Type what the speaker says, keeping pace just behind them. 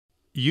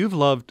You've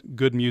loved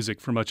good music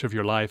for much of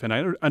your life, and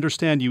I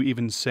understand you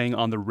even sang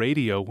on the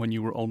radio when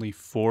you were only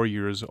 4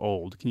 years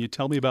old. Can you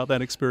tell me about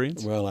that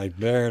experience? Well, I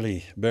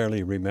barely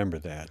remember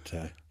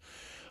that.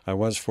 I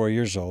was 4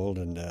 years old,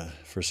 and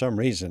for some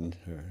reason,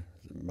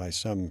 by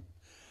some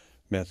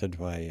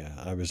method,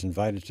 I was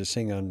invited to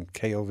sing on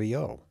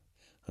KOVO,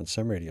 on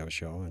some radio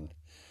show, and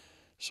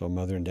so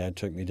Mother and Dad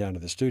took me down to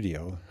the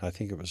studio. I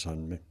think it was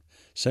on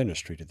Center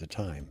Street at the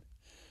time,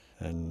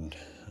 and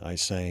I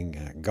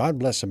sang "God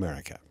Bless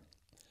America."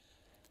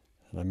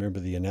 And I remember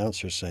the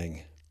announcer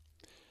saying,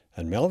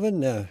 "And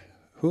Melvin,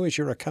 who is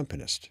your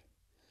accompanist?"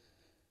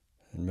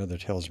 And Mother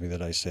tells me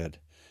that I said,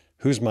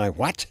 "Who's my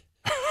what?"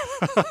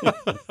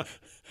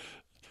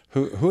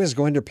 Who is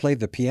going to play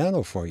the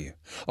piano for you?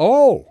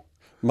 "Oh,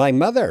 my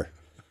mother."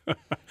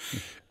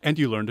 And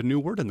you learned a new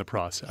word in the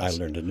process. I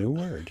learned a new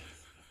word.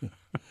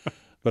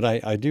 But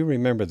I do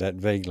remember that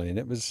vaguely, and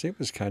it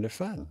was kind of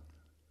fun.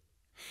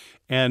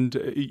 And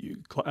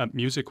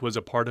music was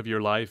a part of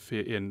your life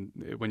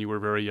when you were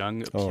very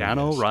young. Oh,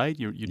 Piano, yes. right?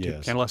 You Yes.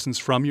 took piano lessons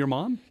from your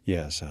mom?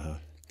 Yes,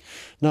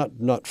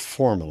 not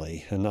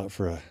formally, and not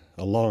for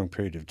a long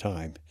period of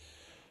time.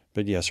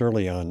 But yes,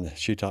 early on,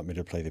 she taught me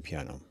to play the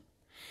piano.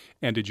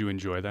 And did you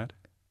enjoy that?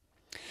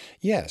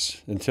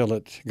 Yes, until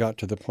it got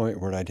to the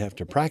point where I'd have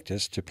to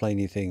practice to play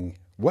anything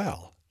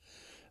well.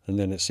 And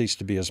then it ceased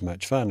to be as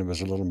much fun. It was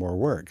a little more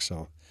work,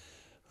 so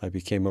I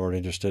became more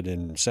interested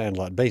in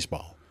sandlot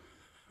baseball.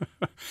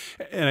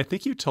 And I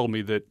think you told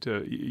me that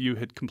you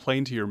had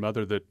complained to your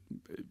mother that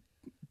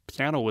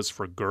piano was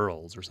for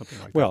girls or something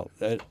like that. Well,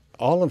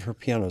 all of her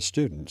piano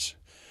students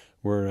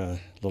were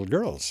little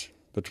girls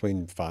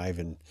between 5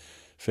 and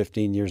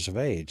 15 years of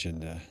age,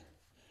 and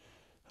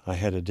I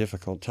had a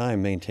difficult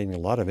time maintaining a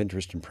lot of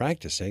interest in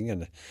practicing,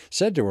 and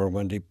said to her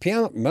one day,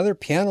 "Mother,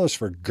 piano's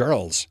for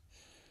girls."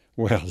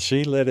 Well,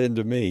 she lit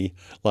into me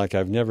like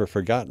I've never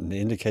forgotten,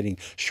 indicating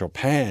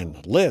Chopin,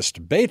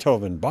 Liszt,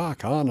 Beethoven,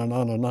 Bach, on and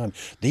on and on.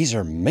 "These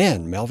are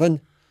men,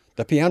 Melvin.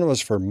 The piano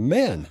is for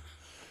men."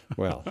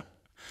 Well,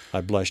 I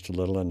blushed a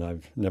little, and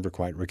I've never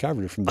quite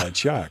recovered from that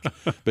shock.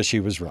 But she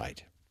was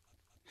right.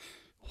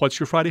 What's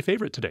your Friday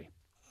favorite today?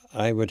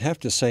 I would have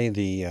to say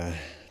the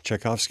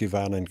Tchaikovsky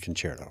Violin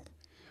Concerto.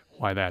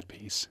 Why that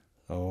piece?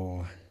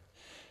 Oh,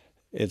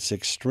 it's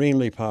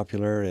extremely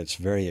popular. It's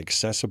very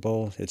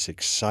accessible. It's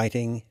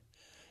exciting.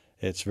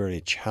 It's very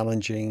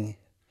challenging.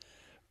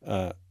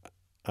 I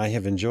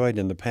have enjoyed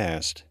in the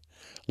past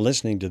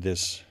listening to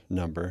this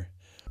number,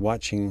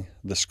 watching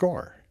the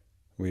score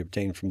we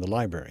obtained from the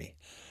library.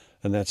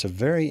 And that's a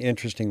very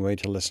interesting way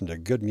to listen to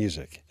good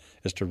music,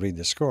 is to read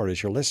the score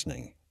as you're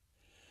listening.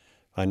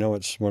 I know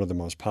it's one of the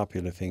most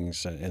popular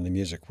things in the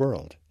music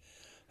world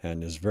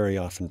and is very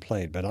often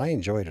played, but I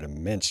enjoyed it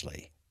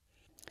immensely.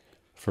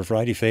 For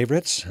Friday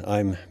Favorites,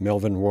 I'm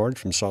Melvin Ward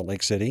from Salt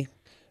Lake City,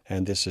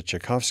 and this is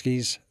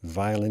Tchaikovsky's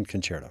Violin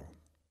Concerto.